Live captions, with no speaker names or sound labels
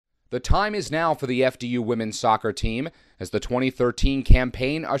The time is now for the FDU women's soccer team as the 2013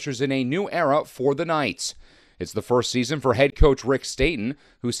 campaign ushers in a new era for the Knights. It's the first season for head coach Rick Stainton,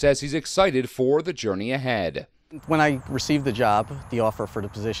 who says he's excited for the journey ahead. When I received the job, the offer for the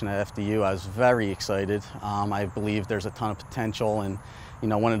position at FDU, I was very excited. I believe there's a ton of potential, and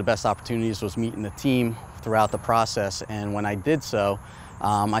one of the best opportunities was meeting the team throughout the process. And when I did so,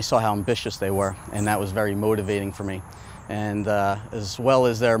 I saw how ambitious they were, and that was very motivating for me. And as well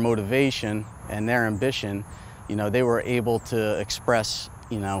as their motivation and their ambition, they were able to express,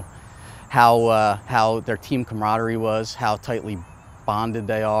 how their team camaraderie was, how tightly bonded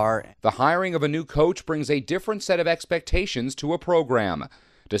they are. The hiring of a new coach brings a different set of expectations to a program.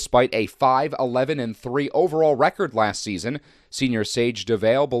 Despite a 5-11-3 overall record last season, senior sage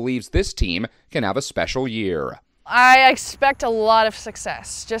DoVale believes this team can have a special year. I expect a lot of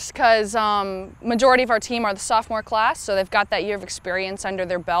success just because majority of our team are the sophomore class, so they've got that year of experience under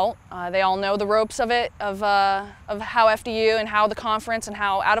their belt. They all know the ropes of it, of how FDU and how the conference and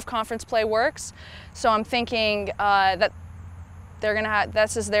how out-of-conference play works. So I'm thinking that they're gonna have,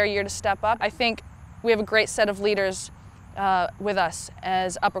 this is their year to step up. I think we have a great set of leaders with us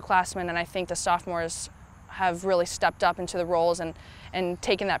as upperclassmen, and I think the sophomores have really stepped up into the roles and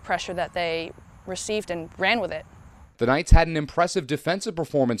taken that pressure that they received and ran with it. The Knights had an impressive defensive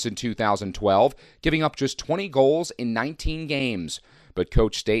performance in 2012, giving up just 20 goals in 19 games. But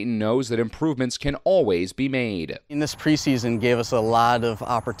Coach Stainton knows that improvements can always be made. In this preseason gave us a lot of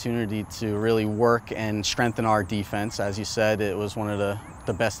opportunity to really work and strengthen our defense. As you said, it was one of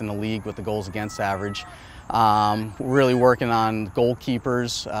the best in the league with the goals against average. Really working on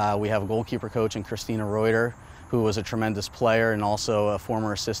goalkeepers. We have a goalkeeper coach in Katey Arathoon, who was a tremendous player and also a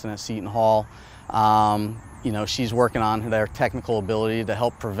former assistant at Seton Hall. She's working on their technical ability to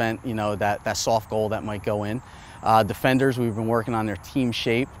help prevent, that soft goal that might go in. Defenders, we've been working on their team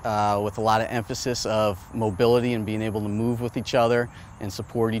shape with a lot of emphasis of mobility and being able to move with each other and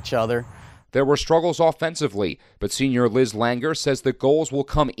support each other. There were struggles offensively, but senior Liz Langer says the goals will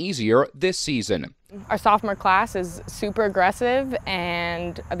come easier this season. Our sophomore class is super aggressive,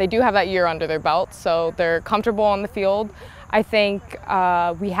 and they do have that year under their belt, so they're comfortable on the field. I think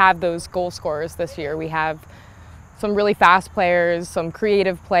we have those goal scorers this year. We have some really fast players, some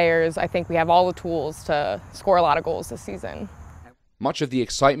creative players. I think we have all the tools to score a lot of goals this season. Much of the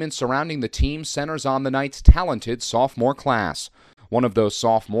excitement surrounding the team centers on the Knights' talented sophomore class. One of those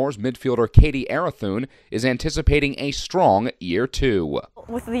sophomores, midfielder Katey Arathoon, is anticipating a strong year two.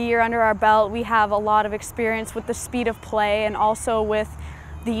 With the year under our belt, we have a lot of experience with the speed of play and also with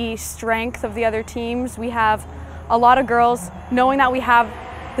the strength of the other teams. We have a lot of girls. Knowing that we have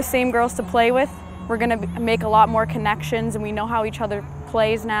the same girls to play with, we're going to make a lot more connections, and we know how each other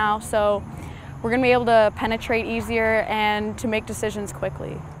plays now, so we're going to be able to penetrate easier and to make decisions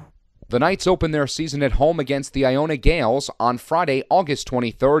quickly. The Knights open their season at home against the Iona Gales on Friday, August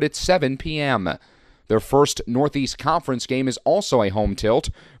 23rd at 7 p.m. Their first Northeast Conference game is also a home tilt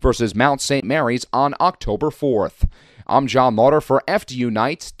versus Mount St. Mary's on October 4th. I'm Jon Lauder for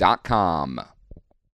FDUKnights.com.